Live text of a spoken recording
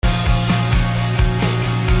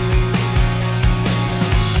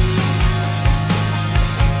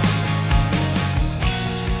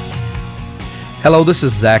Hello, this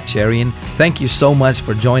is Zach Cherian. Thank you so much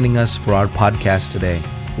for joining us for our podcast today.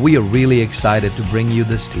 We are really excited to bring you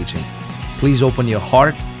this teaching. Please open your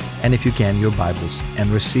heart and, if you can, your Bibles and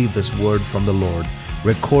receive this word from the Lord,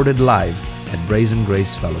 recorded live at Brazen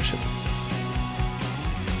Grace Fellowship.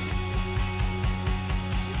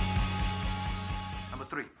 Number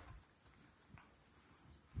 3.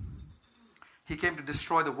 He came to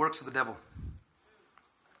destroy the works of the devil.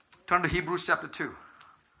 Turn to Hebrews chapter 2.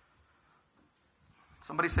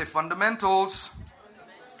 Somebody say fundamentals.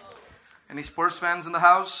 Any Spurs fans in the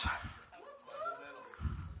house?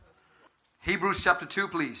 Hebrews chapter 2,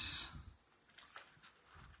 please.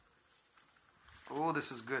 Oh,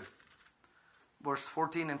 this is good. Verse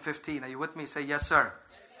 14 and 15. Are you with me? Say yes, sir.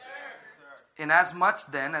 Yes, sir. Inasmuch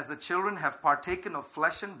then as the children have partaken of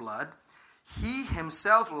flesh and blood, he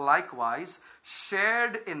himself likewise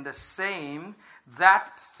shared in the same,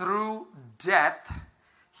 that through death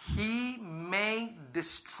he may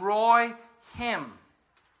destroy him.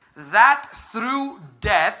 That through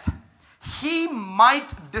death he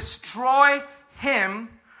might destroy him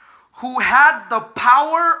who had the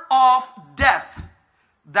power of death.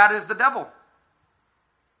 That is the devil.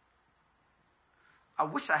 I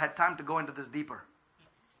wish I had time to go into this deeper.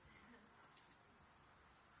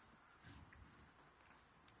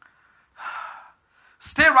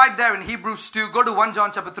 Stay right there in Hebrews 2. Go to 1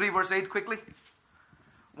 John chapter 3 verse 8 quickly.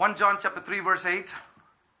 1 John chapter 3 verse 8.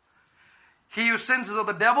 He who sins is of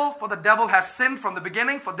the devil, for the devil has sinned from the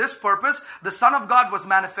beginning. For this purpose, the Son of God was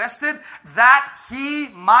manifested, that he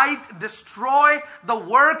might destroy the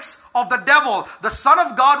works of the devil. The Son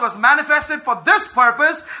of God was manifested for this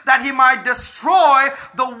purpose, that he might destroy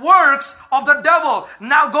the works of the devil.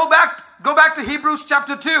 Now go back to Hebrews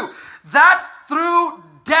chapter 2. That through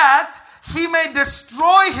death he may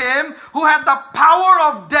destroy him who had the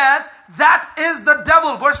power of death, that is the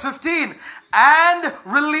devil. Verse 15. And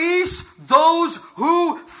release those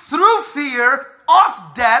who through fear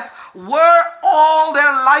of death were all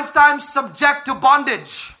their lifetime subject to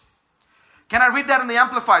bondage. Can I read that in the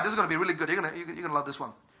Amplified? This is going to be really good. You're going to love this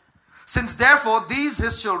one. Since therefore these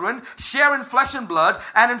his children share in flesh and blood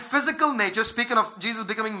and in physical nature, speaking of Jesus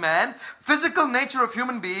becoming man, physical nature of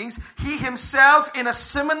human beings, he himself in a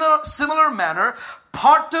similar manner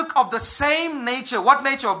partook of the same nature. What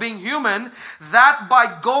nature? Of being human, that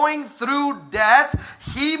by going through death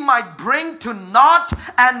he might bring to naught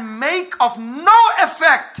and make of no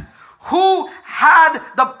effect who had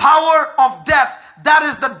the power of death. That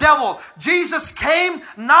is the devil. Jesus came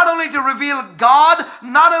not only to reveal God,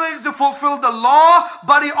 not only to fulfill the law,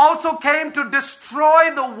 but he also came to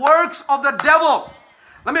destroy the works of the devil.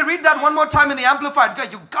 Let me read that one more time in the Amplified.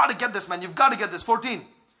 God, you've got to get this, man. You've got to get this. 14.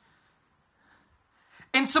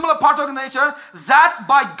 In similar partook of nature, that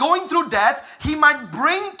by going through death, he might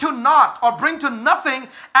bring to naught or bring to nothing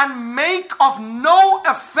and make of no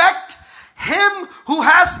effect him who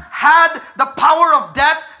has had the power of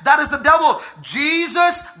death, that is the devil.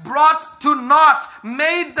 Jesus brought to naught,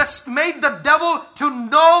 made the devil to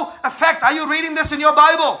no effect. Are you reading this in your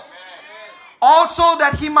Bible? Also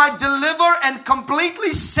that he might deliver and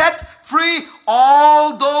completely set free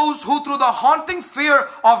all those who through the haunting fear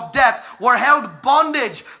of death were held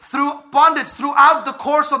throughout the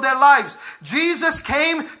course of their lives. Jesus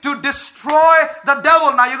came to destroy the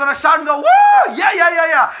devil. Now you're going to shout and go, woo!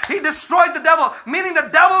 Yeah. He destroyed the devil, meaning the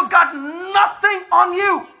devil's got nothing on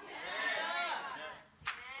you.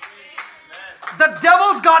 The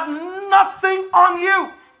devil's got nothing on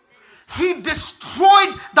you. He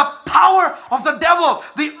destroyed the power of the devil.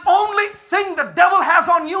 The only thing the devil has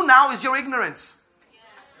on you now is your ignorance.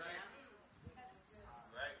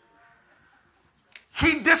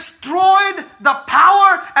 He destroyed the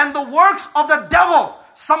power and the works of the devil.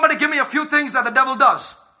 Somebody give me a few things that the devil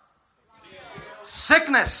does.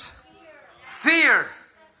 Sickness, fear,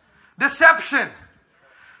 deception.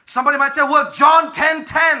 Somebody might say, well, John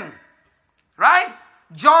 10:10, right?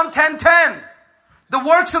 John 10:10. The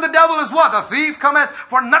works of the devil is what? The thief cometh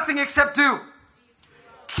for nothing except to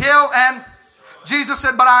kill. And Jesus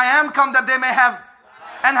said, but I am come that they may have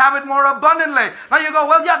and have it more abundantly. Now you go,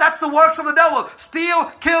 well, yeah, that's the works of the devil. Steal,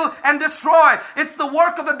 kill, and destroy. It's the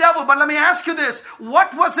work of the devil. But let me ask you this.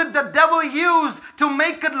 What was it the devil used to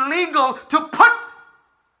make it legal to put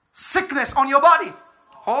sickness on your body?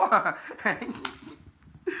 Oh.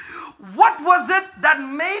 What was it that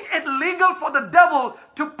made it legal for the devil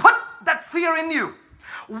to put that fear in you?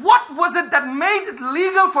 What was it that made it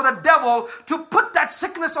legal for the devil to put that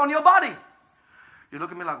sickness on your body? You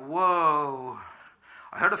look at me like, whoa.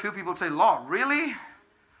 I heard a few people say, law, really?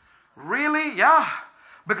 Really? Yeah.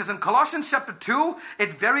 Because in Colossians chapter 2,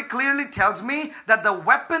 it very clearly tells me that the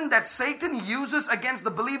weapon that Satan uses against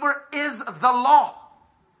the believer is the law.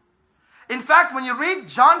 In fact, when you read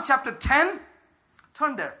John chapter 10,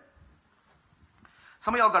 turn there.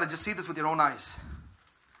 Some of y'all got to just see this with your own eyes.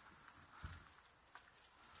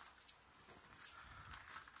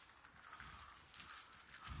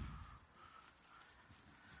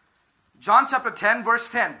 John chapter 10, verse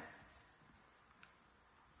 10.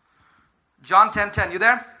 John 10:10. You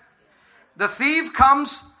there? The thief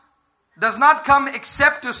does not come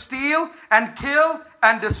except to steal and kill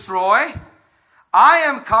and destroy. I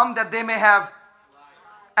am come that they may have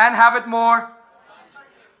and have it more.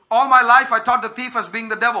 All my life I taught the thief as being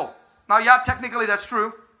the devil. Now, yeah, technically that's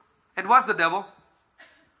true. It was the devil.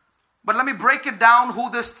 But let me break it down who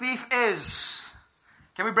this thief is.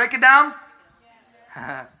 Can we break it down?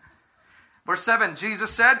 Verse 7, Jesus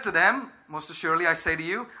said to them, most assuredly I say to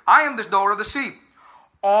you, I am the door of the sheep.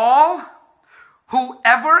 All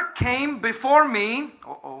whoever came before me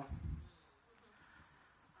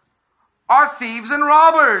are thieves and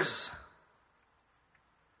robbers.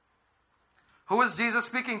 Who is Jesus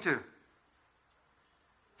speaking to?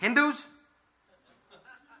 Hindus?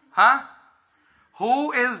 Huh?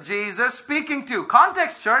 Who is Jesus speaking to?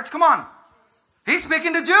 Context, church, come on. He's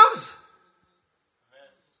speaking to Jews.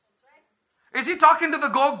 Is he talking to the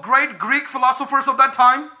great Greek philosophers of that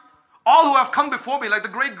time? All who have come before me, like the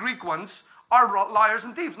great Greek ones, are liars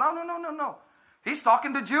and thieves. No. He's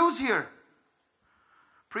talking to Jews here.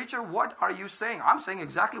 Preacher, what are you saying? I'm saying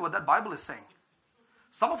exactly what that Bible is saying.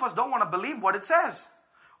 Some of us don't want to believe what it says.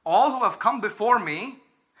 All who have come before me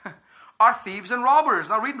are thieves and robbers.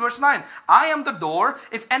 Now read verse 9. I am the door.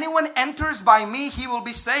 If anyone enters by me, he will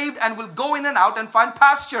be saved and will go in and out and find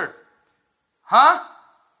pasture. Huh?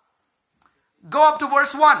 Go up to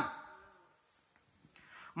verse 1.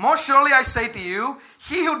 Most surely I say to you,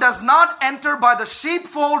 he who does not enter by the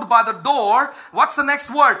sheepfold by the door, what's the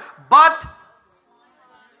next word? But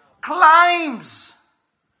climbs.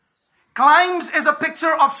 Climbs is a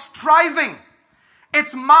picture of striving.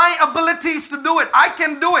 It's my abilities to do it. I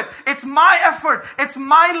can do it. It's my effort. It's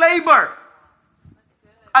my labor.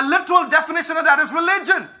 A literal definition of that is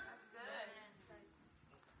religion.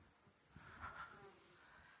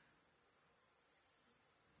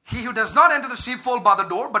 He who does not enter the sheepfold by the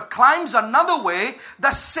door, but climbs another way,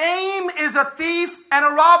 the same is a thief and a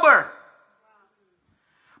robber.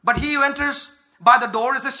 But he who enters by the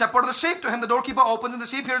door is the shepherd of the sheep. To him the doorkeeper opens and the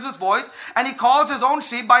sheep hears his voice, and he calls his own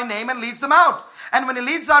sheep by name and leads them out. And when he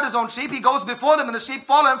leads out his own sheep, he goes before them, and the sheep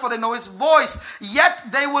follow him, for they know his voice.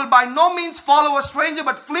 Yet they will by no means follow a stranger,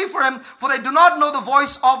 but flee for him, for they do not know the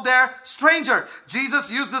voice of their stranger.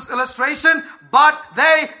 Jesus used this illustration, but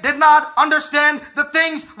they did not understand the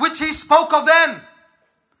things which he spoke of them.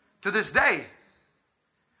 To this day,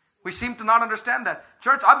 we seem to not understand that.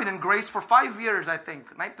 Church, I've been in grace for 5 years, I think.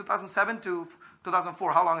 2007 to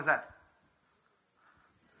 2004. How long is that?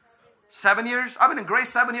 7 years? I've been in grace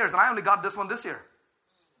 7 years, and I only got this one this year.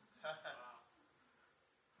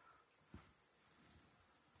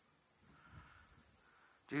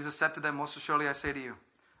 Jesus said to them, most assuredly I say to you,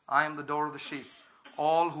 I am the door of the sheep.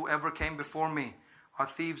 All who ever came before me are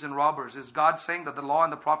thieves and robbers. Is God saying that the law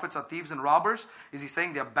and the prophets are thieves and robbers? Is he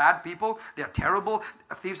saying they're bad people? They're terrible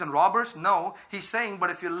thieves and robbers? No. He's saying, but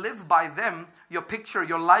if you live by them,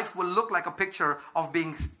 your life will look like a picture of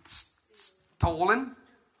being stolen,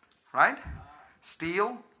 right?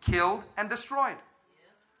 Steal, killed, and destroyed.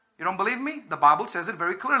 You don't believe me? The Bible says it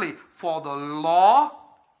very clearly. For the law,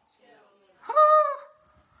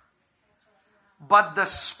 but the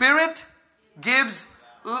Spirit gives.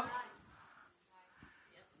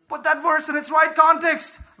 Put that verse in its right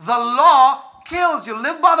context. The law kills. You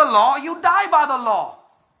live by the law, you die by the law.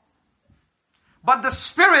 But the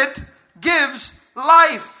Spirit gives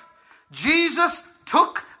life. Jesus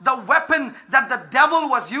took the weapon that the devil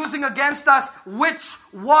was using against us, which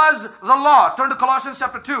was the law. Turn to Colossians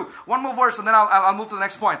chapter 2. One more verse and then I'll move to the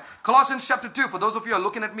next point. Colossians chapter 2. For those of you who are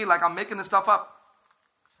looking at me like I'm making this stuff up.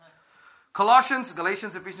 Colossians,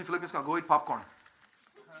 Galatians, Ephesians, Philippians. Go eat popcorn.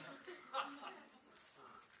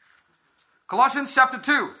 Colossians chapter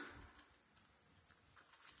 2.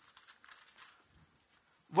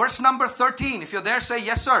 Verse number 13. If you're there, say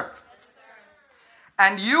yes, sir. Yes, sir.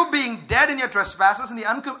 And you being dead in your trespasses and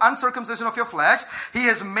the uncircumcision of your flesh, he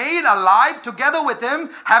has made alive together with him,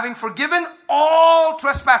 having forgiven all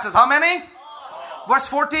trespasses. How many? All. Verse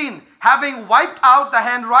 14. Having wiped out the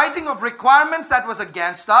handwriting of requirements that was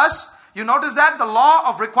against us. You notice that the law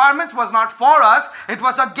of requirements was not for us. It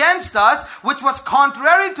was against us, which was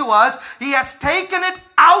contrary to us. He has taken it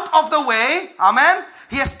out of the way. Amen.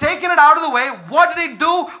 He has taken it out of the way. What did He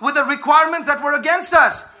do with the requirements that were against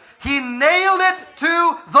us? He nailed it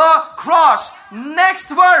to the cross. Next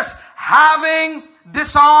verse. Having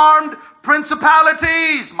disarmed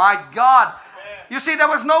principalities. My God. You see, there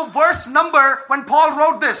was no verse number when Paul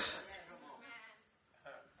wrote this.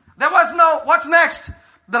 There was no, what's next?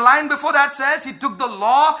 The line before that says He took the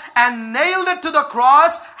law and nailed it to the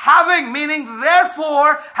cross, having, meaning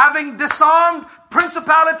therefore, having disarmed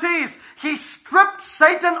principalities. He stripped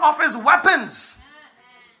Satan of his weapons.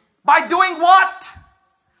 By doing what?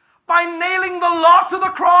 By nailing the law to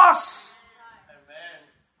the cross.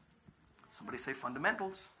 Somebody say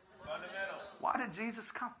fundamentals. Why did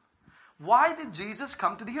Jesus come? Why did Jesus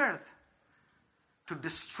come to the earth? To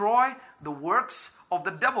destroy the works of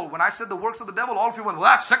the devil. When I said the works of the devil, all of you went, well,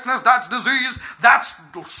 that's sickness, that's disease, that's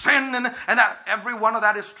sin, and that. Every one of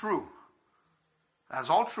that is true. That's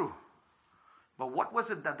all true. But what was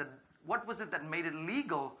it that made it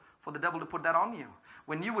legal for the devil to put that on you?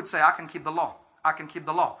 When you would say, I can keep the law. I can keep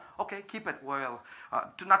the law. Okay, keep it. Well,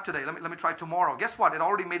 not today. Let me try tomorrow. Guess what? It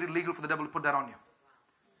already made it legal for the devil to put that on you.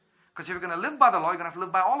 Because if you're going to live by the law, you're going to have to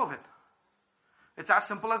live by all of it. It's as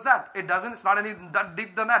simple as that. It's not any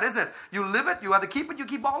deep than that, is it? You live it, you either keep it, you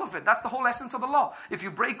keep all of it. That's the whole essence of the law. If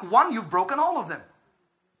you break one, you've broken all of them.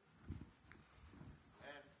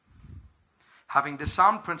 Having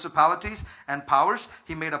disarmed principalities and powers,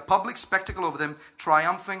 He made a public spectacle over them,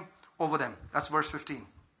 triumphing over them. That's verse 15.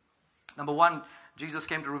 Number 1, Jesus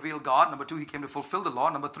came to reveal God. Number 2, He came to fulfill the law.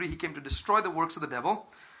 Number 3, He came to destroy the works of the devil.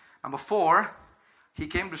 Number 4, He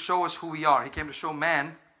came to show us who we are. He came to show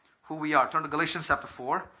man who we are. Turn to Galatians chapter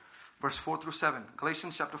 4, verse 4 through 7.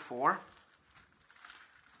 Galatians chapter 4.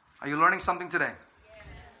 Are you learning something today? Yes.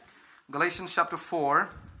 Galatians chapter 4,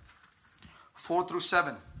 4 through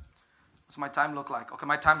 7. What's my time look like? Okay,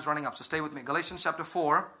 my time's running up, so stay with me. Galatians chapter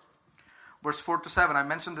 4, verse 4 to 7. I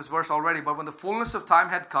mentioned this verse already. But when the fullness of time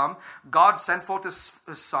had come, God sent forth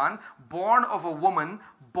His Son, born of a woman,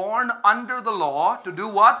 born under the law, to do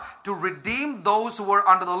what? To redeem those who were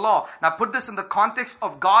under the law. Now put this in the context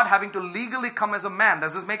of God having to legally come as a man.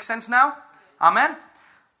 Does this make sense now? Amen?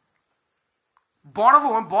 Born of a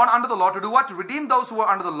woman, born under the law, to do what? To redeem those who were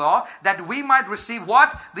under the law, that we might receive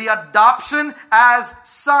what? The adoption as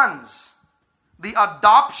sons. The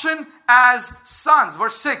adoption as sons.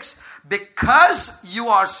 Verse 6. Because you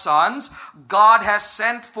are sons, God has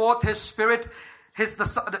sent forth His Spirit,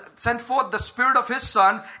 sent forth the Spirit of His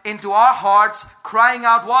Son into our hearts, crying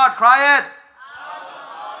out what? Cry it.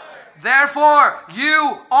 Therefore,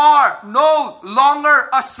 you are no longer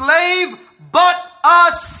a slave, but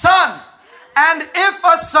a son. And if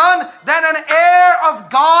a son, then an heir of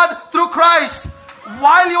God through Christ.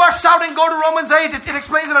 While you are shouting, go to Romans 8. It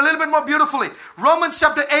explains it a little bit more beautifully. Romans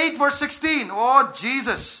chapter 8, verse 16. Oh,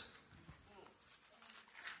 Jesus.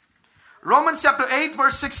 Romans chapter 8,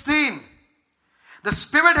 verse 16. The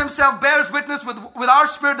Spirit Himself bears witness with our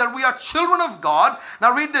spirit that we are children of God.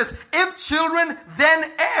 Now read this. If children,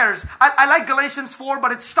 then heirs. I like Galatians 4,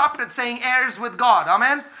 but it stopped at saying heirs with God.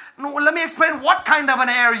 Amen. No, let me explain what kind of an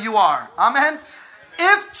heir you are. Amen.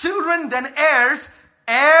 If children, then heirs,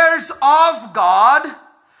 heirs of God.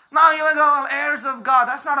 Now you may go, well, heirs of God.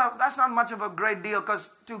 That's not much of a great deal,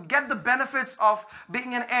 because to get the benefits of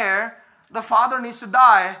being an heir, the father needs to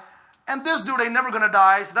die. And this dude ain't never going to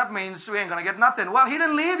die, so that means we ain't going to get nothing. Well, He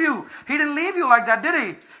didn't leave you. He didn't leave you like that, did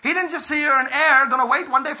He? He didn't just say you're an heir, going to wait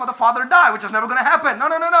one day for the father to die, which is never going to happen. No.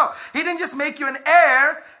 He didn't just make you an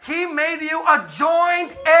heir. He made you a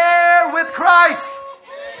joint heir with Christ.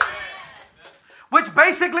 Which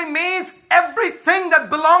basically means everything that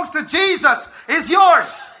belongs to Jesus is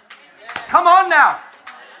yours. Come on now.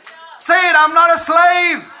 Say it, I'm not a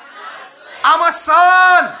slave. I'm a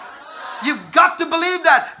son. You've got to believe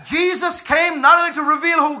that. Jesus came not only to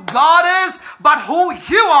reveal who God is, but who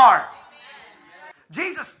you are.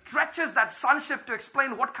 Jesus stretches that sonship to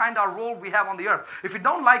explain what kind of role we have on the earth. If you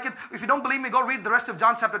don't like it, if you don't believe me, go read the rest of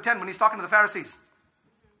John chapter 10 when He's talking to the Pharisees.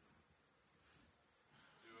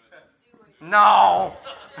 No.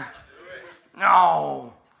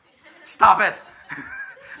 No. Stop it.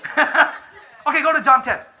 Okay, go to John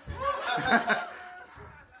 10.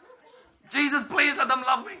 Jesus, please let them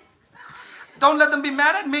love me. Don't let them be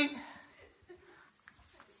mad at me.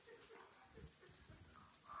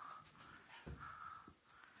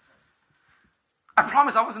 I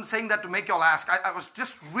promise I wasn't saying that to make y'all ask. I was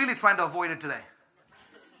just really trying to avoid it today.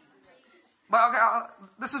 But okay,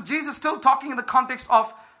 this is Jesus still talking in the context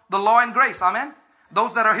of the law and grace. Amen?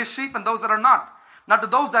 Those that are His sheep and those that are not. Now to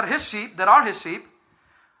those that are His sheep,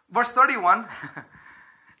 verse 31,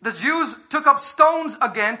 the Jews took up stones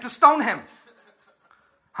again to stone Him.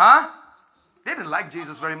 Huh? They'd didn't like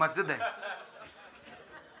Jesus very much, did they?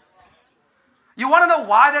 You want to know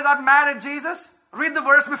why they got mad at Jesus? Read the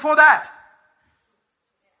verse before that.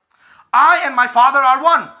 I and my Father are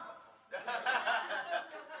one.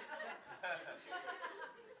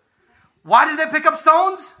 Why did they pick up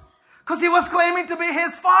stones? Because he was claiming to be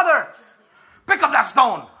his Father. Pick up that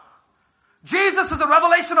stone. Jesus is the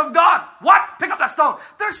revelation of God. What? Pick up that stone.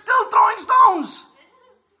 They're still throwing stones.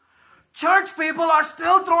 Church people are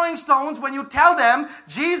still throwing stones when you tell them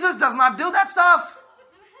Jesus does not do that stuff.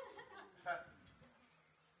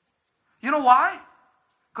 You know why?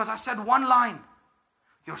 Because I said one line.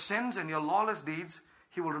 Your sins and your lawless deeds,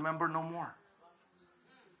 he will remember no more.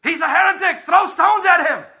 He's a heretic. Throw stones at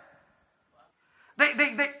him.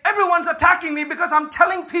 Everyone's attacking me because I'm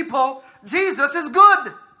telling people Jesus is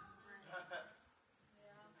good.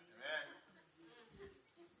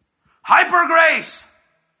 Hyper grace.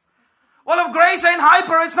 Well, if grace ain't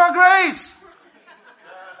hyper, it's not grace.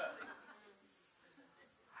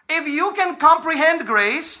 If you can comprehend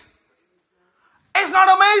grace, it's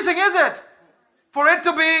not amazing, is it? For it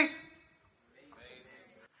to be.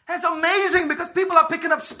 And it's amazing because people are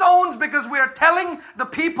picking up stones because we are telling the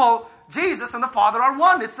people Jesus and the Father are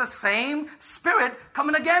one. It's the same Spirit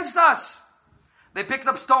coming against us. They picked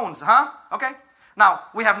up stones, huh? Okay. Now,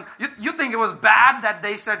 we haven't. You think it was bad that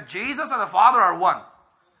they said Jesus and the Father are one,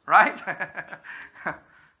 right?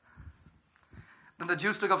 Then the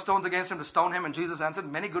Jews took up stones against him to stone him, and Jesus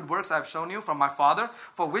answered, many good works I have shown you from my Father.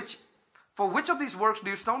 For which of these works do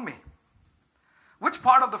you stone me? Which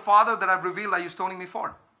part of the Father that I've revealed are you stoning me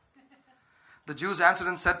for? The Jews answered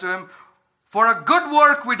and said to him, for a good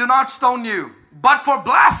work we do not stone you, but for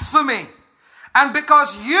blasphemy. And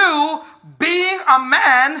because you, being a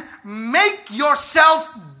man, make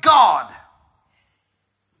yourself God.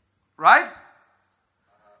 Right?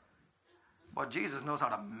 But Jesus knows how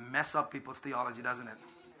to mess up people's theology, doesn't it?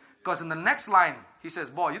 Because in the next line, he says,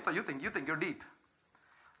 boy, you think you're deep.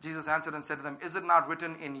 Jesus answered and said to them, is it not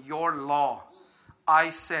written in your law, I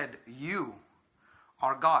said you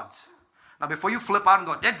are gods? Now before you flip out and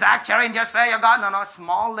go, did Zach Cherry just say you're God? No,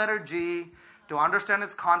 small letter G. To understand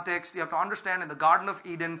its context, you have to understand in the Garden of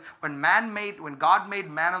Eden, when God made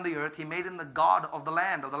man on the earth, he made him the God of the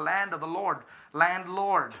land of the Lord,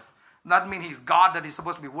 landlord. That means he's God that he's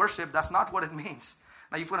supposed to be worshipped. That's not what it means.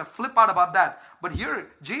 Now you're going to flip out about that. But here,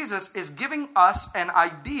 Jesus is giving us an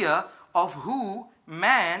idea of who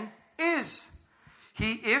man is.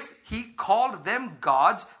 If he called them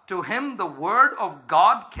gods, to him the word of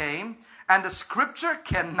God came, and the scripture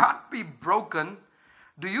cannot be broken.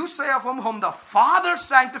 Do you say of whom the Father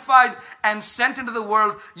sanctified and sent into the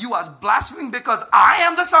world, you are blaspheming because I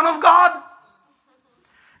am the Son of God?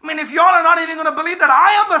 I mean, if y'all are not even going to believe that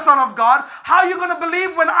I am the Son of God, how are you going to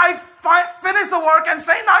believe when I finish the work and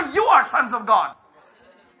say, now you are sons of God?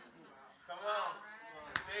 Come on.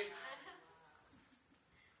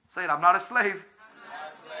 Say it, I'm not a slave.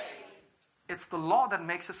 It's the law that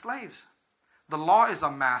makes us slaves. The law is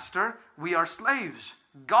a master. We are slaves.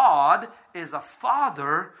 God is a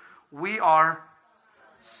father. We are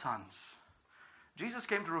sons. Jesus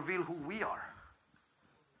came to reveal who we are.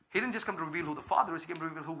 He didn't just come to reveal who the Father is. He came to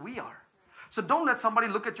reveal who we are. So don't let somebody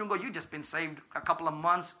look at you and go, you've just been saved a couple of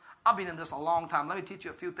months. I've been in this a long time. Let me teach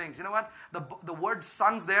you a few things. You know what? The word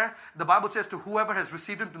sons there, the Bible says to whoever has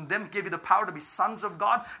received him, to them gave you the power to be sons of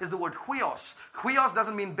God, is the word huios. Huios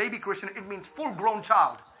doesn't mean baby Christian. It means full-grown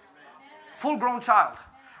child. Full-grown child.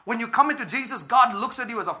 When you come into Jesus, God looks at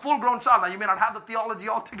you as a full-grown child. Now, you may not have the theology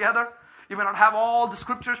all together. You may not have all the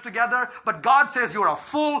scriptures together. But God says you're a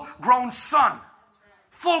full-grown son.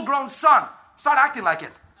 Full-grown son. Start acting like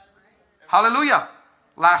it. Hallelujah.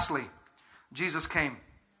 Lastly, Jesus came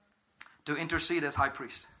to intercede as high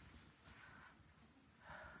priest.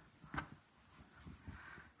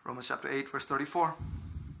 Romans chapter 8, verse 34.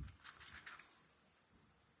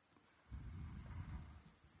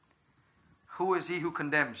 Who is he who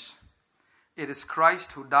condemns? It is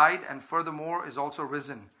Christ who died and furthermore is also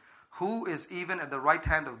risen, who is even at the right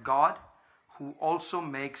hand of God, who also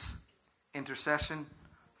makes intercession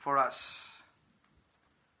for us.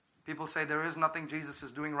 People say there is nothing Jesus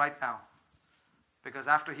is doing right now, because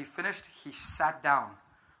after he finished, he sat down.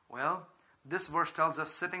 Well, this verse tells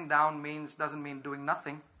us sitting down doesn't mean doing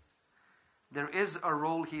nothing. There is a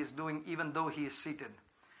role he is doing even though he is seated.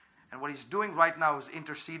 And what he's doing right now is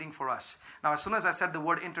interceding for us. Now, as soon as I said the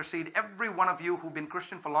word intercede, every one of you who've been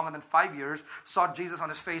Christian for longer than 5 years saw Jesus on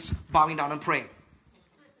his face bowing down and praying.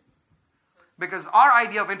 Because our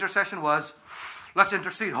idea of intercession was, let's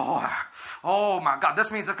intercede. Oh my God, this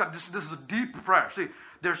means this is a deep prayer. See,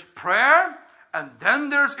 there's prayer and then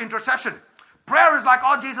there's intercession. Prayer is like,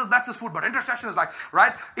 oh, Jesus, bless this food. But intercession is like,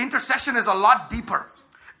 right? Intercession is a lot deeper.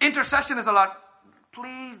 Intercession is a lot.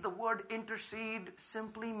 Please, the word intercede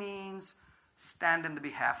simply means stand in the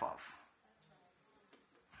behalf of.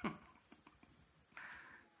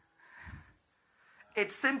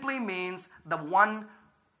 It simply means the one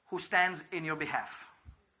who stands in your behalf.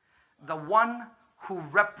 The one who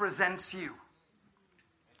represents you.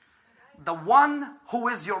 The one who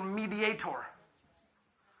is your mediator.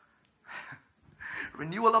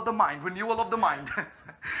 Renewal of the mind, renewal of the mind.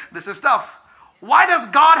 This is tough. Why does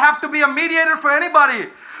God have to be a mediator for anybody?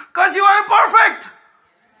 Because you are imperfect.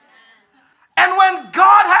 And when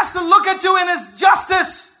God has to look at you in His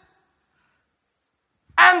justice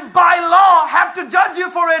and by law have to judge you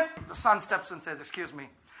for it, the son steps and says, excuse me,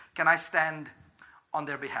 can I stand on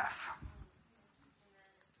their behalf?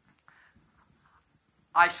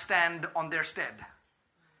 I stand on their stead.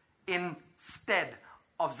 Instead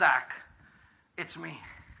of Zach, it's me.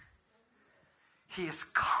 He is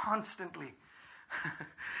constantly,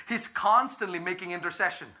 he's constantly making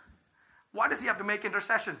intercession. Why does he have to make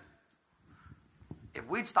intercession? If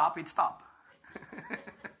we'd stop, he'd stop.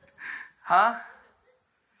 Huh?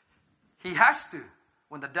 He has to.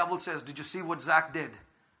 When the devil says, did you see what Zach did?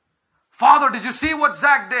 Father, did you see what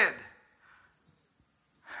Zach did?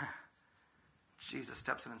 Jesus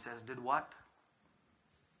steps in and says, did what?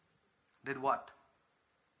 Did what?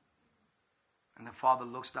 And the Father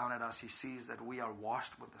looks down at us. He sees that we are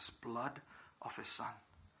washed with the blood of His Son.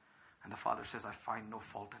 And the Father says, I find no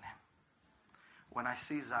fault in him. When I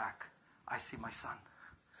see Zach, I see my son.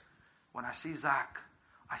 When I see Zach,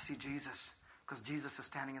 I see Jesus. Because Jesus is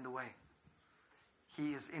standing in the way.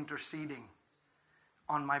 He is interceding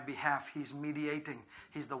on my behalf. He's mediating.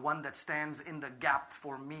 He's the one that stands in the gap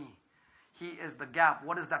for me. He is the gap.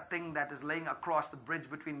 What is that thing that is laying across the bridge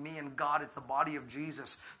between me and God? It's the body of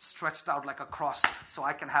Jesus stretched out like a cross so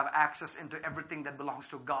I can have access into everything that belongs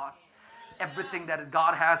to God. Everything that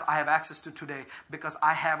God has, I have access to today because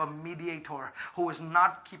I have a mediator who is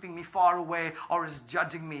not keeping me far away or is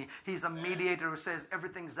judging me. He's a mediator who says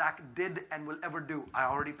everything Zach did and will ever do, I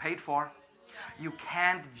already paid for. You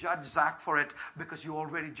can't judge Zach for it because you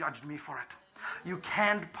already judged me for it. You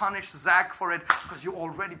can't punish Zach for it because you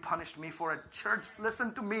already punished me for it. Church,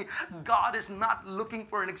 listen to me. God is not looking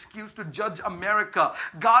for an excuse to judge America.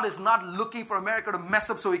 God is not looking for America to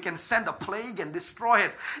mess up so He can send a plague and destroy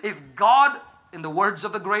it. If God, in the words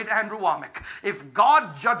of the great Andrew Womack, if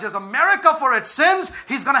God judges America for its sins,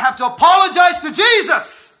 He's going to have to apologize to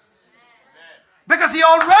Jesus. Because He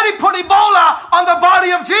already put Ebola on the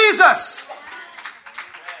body of Jesus.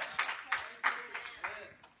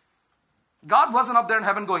 God wasn't up there in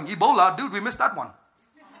heaven going, Ebola, dude, we missed that one.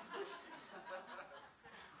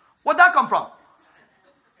 Where'd that come from?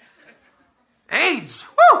 AIDS.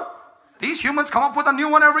 Woo! These humans come up with a new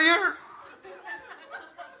one every year.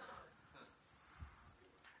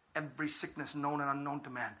 Every sickness known and unknown to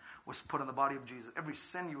man was put on the body of Jesus. Every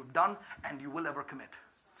sin you have done and you will ever commit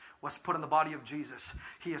was put on the body of Jesus.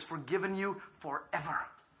 He has forgiven you forever.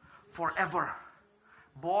 Forever.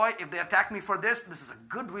 Boy, if they attack me for this, this is a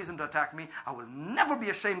good reason to attack me. I will never be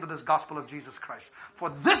ashamed of this gospel of Jesus Christ. For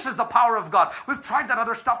this is the power of God. We've tried that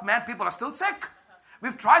other stuff, man. People are still sick.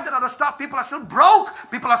 We've tried that other stuff. People are still broke.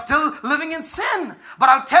 People are still living in sin. But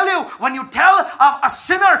I'll tell you, when you tell a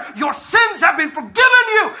sinner, your sins have been forgiven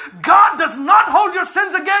you, God does not hold your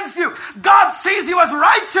sins against you. God sees you as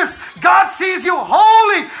righteous. God sees you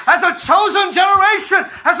holy, as a chosen generation,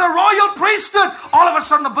 as a royal priesthood. All of a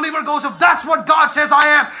sudden, the believer goes, if that's what God says I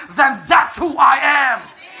am, then that's who I am.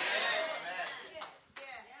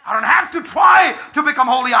 I don't have to try to become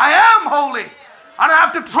holy. I am holy. I don't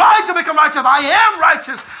have to try to become righteous. I am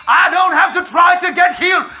righteous. I don't have to try to get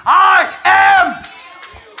healed. I am.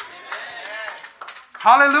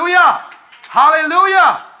 Hallelujah.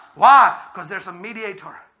 Hallelujah. Why? Because there's a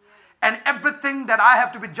mediator. And everything that I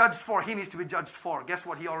have to be judged for, He needs to be judged for. Guess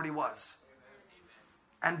what? He already was.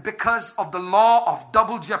 And because of the law of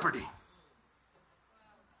double jeopardy,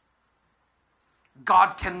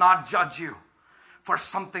 God cannot judge you for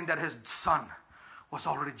something that His Son was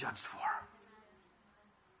already judged for.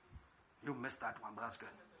 You missed that one, but that's good.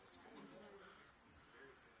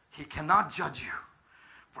 He cannot judge you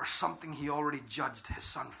for something He already judged His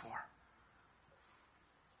Son for.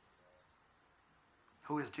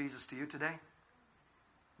 Who is Jesus to you today?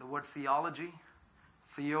 The word theology,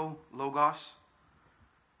 theo, logos,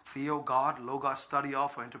 theo, God, logos, study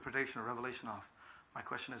of, or interpretation or revelation of. My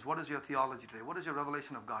question is, what is your theology today? What is your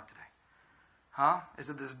revelation of God today? Huh?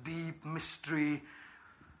 Is it this deep mystery?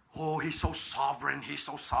 Oh, He's so sovereign. He's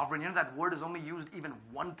so sovereign. You know that word is only used even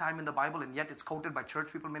one time in the Bible, and yet it's quoted by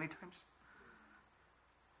church people many times.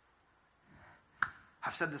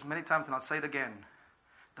 I've said this many times and I'll say it again.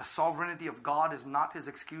 The sovereignty of God is not His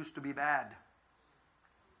excuse to be bad.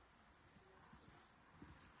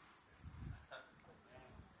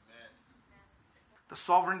 The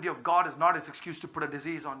sovereignty of God is not His excuse to put a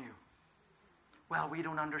disease on you. Well, we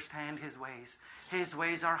don't understand His ways. His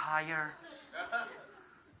ways are higher.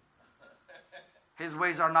 His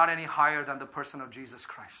ways are not any higher than the person of Jesus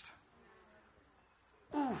Christ.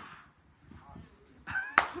 Oof.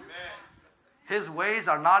 His ways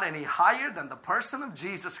are not any higher than the person of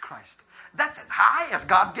Jesus Christ. That's as high as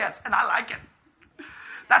God gets, and I like it.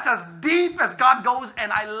 That's as deep as God goes,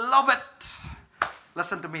 and I love it.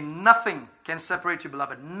 Listen to me, nothing can separate you,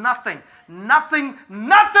 beloved. Nothing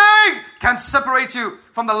can separate you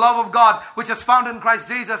from the love of God, which is found in Christ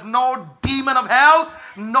Jesus. No demon of hell,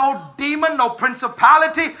 no demon, no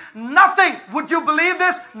principality, nothing. Would you believe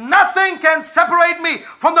this? Nothing can separate me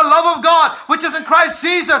from the love of God, which is in Christ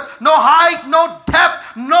Jesus. No height, no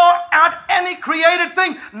depth, not any created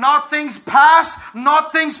thing, not things past,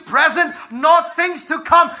 not things present, not things to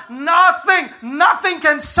come. Nothing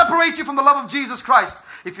can separate you from the love of Jesus Christ.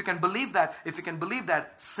 If you can believe that,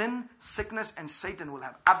 sin, sickness, and Satan will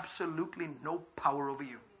have absolutely no power over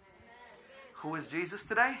you. Who is Jesus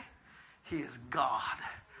today? He is God.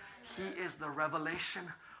 He is the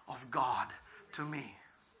revelation of God to me.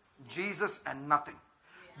 Jesus and nothing.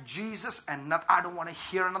 Jesus and nothing. I don't want to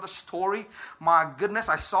hear another story. My goodness,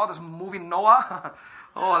 I saw this movie Noah.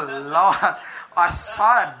 Oh Lord. I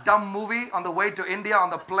saw that dumb movie on the way to India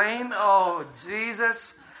on the plane. Oh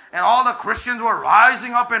Jesus. And all the Christians were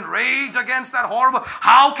rising up in rage against that horrible.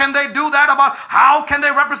 How can they do that? How can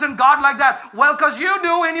they represent God like that? Well, because you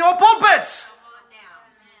do in your pulpits.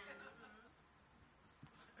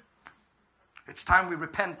 It's time we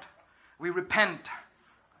repent. We repent.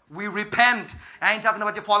 I ain't talking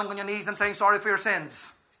about you falling on your knees and saying sorry for your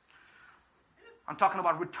sins. I'm talking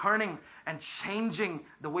about returning and changing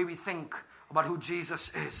the way we think about who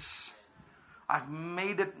Jesus is. I've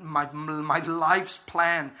made it my life's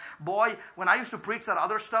plan. Boy, when I used to preach that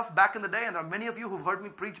other stuff back in the day, and there are many of you who've heard me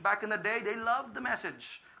preach back in the day, they loved the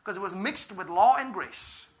message because it was mixed with law and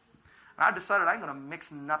grace. And I decided I'm going to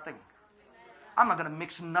mix nothing. I'm not going to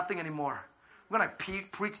mix nothing anymore. I'm going to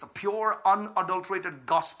preach the pure, unadulterated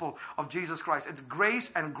gospel of Jesus Christ. It's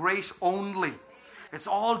grace and grace only. It's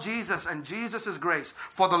all Jesus, and Jesus is grace.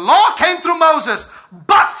 For the law came through Moses,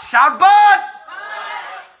 but, shout but!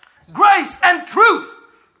 Grace and truth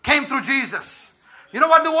came through Jesus. You know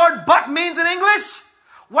what the word but means in English?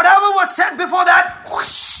 Whatever was said before that,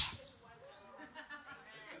 whoosh.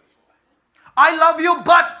 I love you,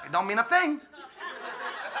 but it don't mean a thing.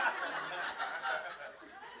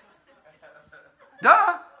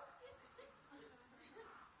 Duh.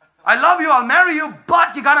 I love you, I'll marry you,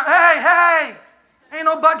 but you gotta, hey, ain't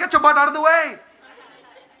no but, get your butt out of the way.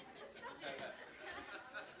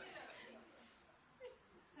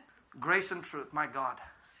 Grace and truth, my God.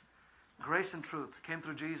 Grace and truth came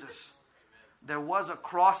through Jesus. There was a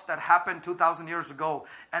cross that happened 2,000 years ago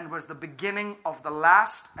and was the beginning of the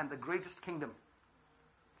last and the greatest kingdom.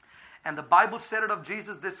 And the Bible said it of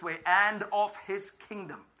Jesus this way, and of His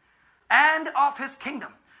kingdom. And of His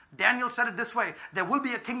kingdom. Daniel said it this way, there will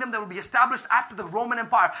be a kingdom that will be established after the Roman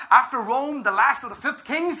Empire. After Rome, the last of the 5th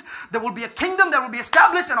kings, there will be a kingdom that will be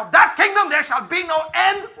established, and of that kingdom there shall be no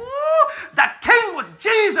end. Ooh, that king was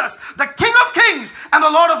Jesus, the King of kings and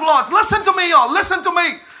the Lord of lords. Listen to me, y'all, listen to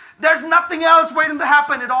me. There's nothing else waiting to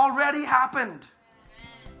happen. It already happened.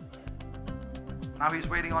 Now He's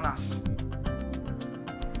waiting on us.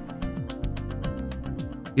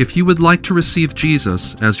 If you would like to receive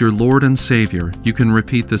Jesus as your Lord and Savior, you can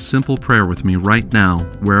repeat this simple prayer with me right now,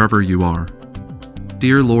 wherever you are.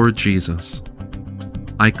 Dear Lord Jesus,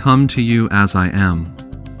 I come to you as I am,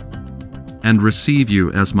 and receive you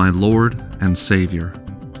as my Lord and Savior.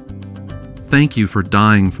 Thank you for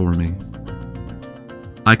dying for me.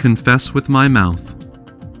 I confess with my mouth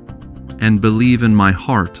and believe in my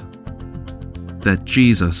heart that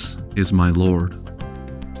Jesus is my Lord.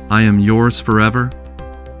 I am yours forever.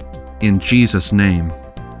 In Jesus' name,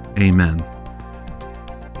 amen.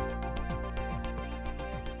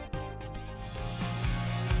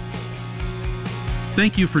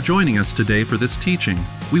 Thank you for joining us today for this teaching.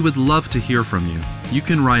 We would love to hear from you. You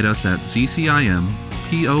can write us at ZCIM,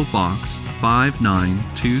 P.O. Box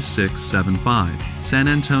 592675, San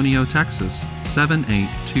Antonio, Texas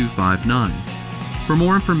 78259. For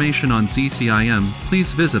more information on ZCIM,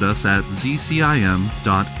 please visit us at zcim.org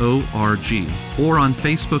or on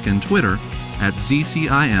Facebook and Twitter at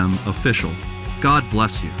ZCIM Official. God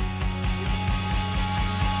bless you.